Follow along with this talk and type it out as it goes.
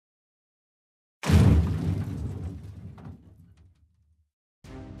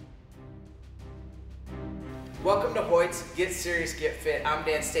Welcome to Hoyt's Get Serious, Get Fit. I'm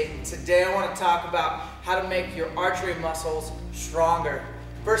Dan Staton. Today I want to talk about how to make your archery muscles stronger.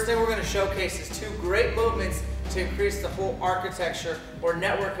 First thing we're going to showcase is two great movements to increase the whole architecture or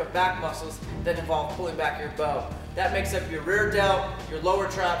network of back muscles that involve pulling back your bow. That makes up your rear delt, your lower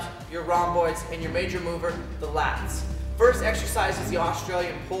traps, your rhomboids, and your major mover, the lats. First exercise is the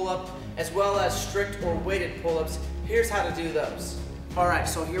Australian pull-up, as well as strict or weighted pull-ups. Here's how to do those. Alright,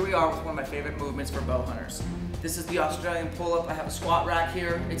 so here we are with one of my favorite movements for bow hunters. This is the Australian pull-up. I have a squat rack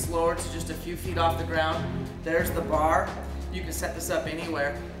here. It's lowered to just a few feet off the ground. There's the bar. You can set this up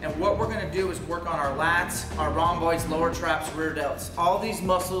anywhere. And what we're gonna do is work on our lats, our rhomboids, lower traps, rear delts. All these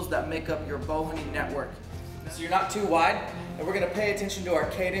muscles that make up your bow hunting network. So you're not too wide, and we're gonna pay attention to our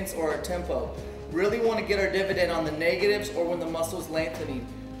cadence or our tempo. Really wanna get our dividend on the negatives or when the muscle's lengthening.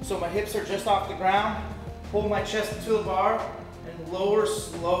 So my hips are just off the ground, pull my chest to the bar, and lower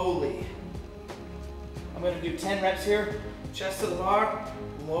slowly. I'm going to do 10 reps here, chest to the bar,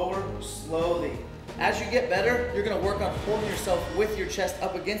 lower slowly. As you get better, you're going to work on holding yourself with your chest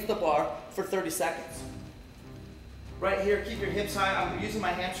up against the bar for 30 seconds. Right here, keep your hips high. I'm using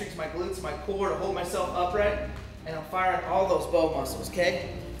my hamstrings, my glutes, my core to hold myself upright, and I'm firing all those bow muscles, okay?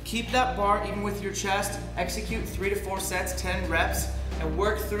 Keep that bar even with your chest. Execute 3 to 4 sets, 10 reps, and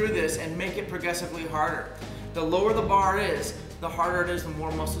work through this and make it progressively harder. The lower the bar is, the harder it is, the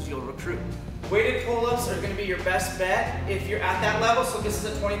more muscles you'll recruit. Weighted pull-ups are gonna be your best bet if you're at that level. So this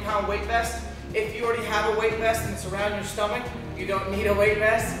is a 20-pound weight vest. If you already have a weight vest and it's around your stomach, you don't need a weight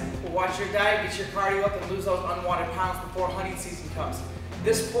vest. But watch your diet, get your cardio up, and lose those unwanted pounds before hunting season comes.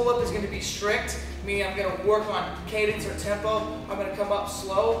 This pull-up is gonna be strict, meaning I'm gonna work on cadence or tempo. I'm gonna come up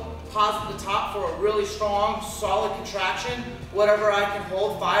slow, pause at the top for a really strong, solid contraction. Whatever I can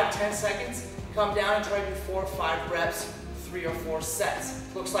hold, 5, 10 seconds. Come down and try to do 4 or 5 reps, 3 or 4 sets.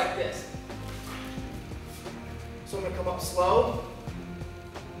 Looks like this. So I'm gonna come up slow.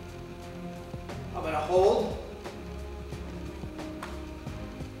 I'm gonna hold.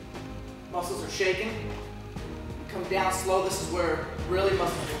 Muscles are shaking. Come down slow. This is where really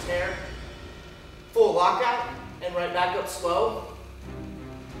muscles will tear. Full lockout, and right back up slow.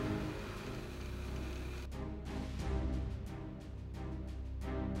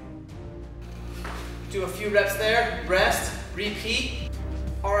 Do a few reps there, rest, repeat.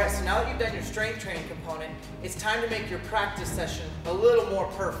 All right, so now that you've done your strength training component, it's time to make your practice session a little more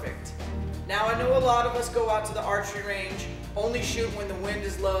perfect. Now, I know a lot of us go out to the archery range, only shoot when the wind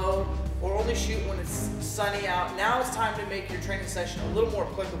is low, or only shoot when it's sunny out. Now it's time to make your training session a little more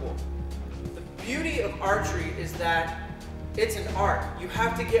applicable. The beauty of archery is that it's an art. You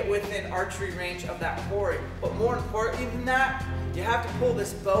have to get within archery range of that quarry. But more importantly than that, you have to pull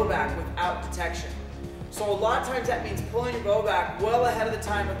this bow back without detection. So a lot of times that means pulling your bow back well ahead of the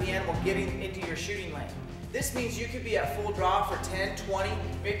time of the animal getting into your shooting lane. This means you could be at full draw for 10, 20,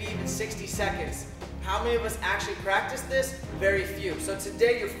 maybe even 60 seconds. How many of us actually practice this? Very few. So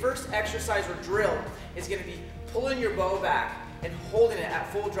today your first exercise or drill is going to be pulling your bow back and holding it at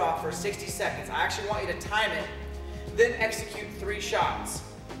full draw for 60 seconds. I actually want you to time it, then execute 3 shots.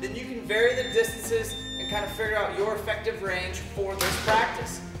 Then you can vary the distances and kind of figure out your effective range for this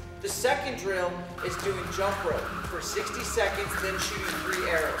practice. The second drill is doing jump rope for 60 seconds, then shooting 3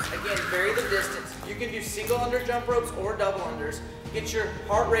 arrows. Again, vary the distance. You can do single under jump ropes or double unders. Get your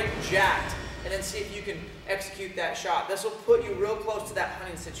heart rate jacked, and then see if you can execute that shot. This will put you real close to that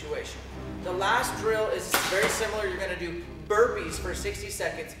hunting situation. The last drill is very similar. You're gonna do burpees for 60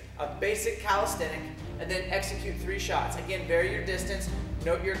 seconds, a basic calisthenic, and then execute 3 shots. Again, vary your distance,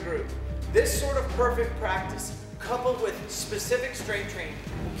 note your group. This sort of perfect practice, coupled with specific strength training,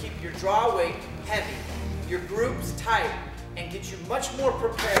 will keep your draw weight heavy, your groups tight, and get you much more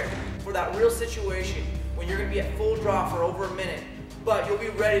prepared for that real situation when you're going to be at full draw for over a minute, but you'll be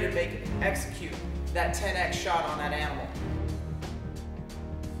ready to execute that 10x shot on that animal.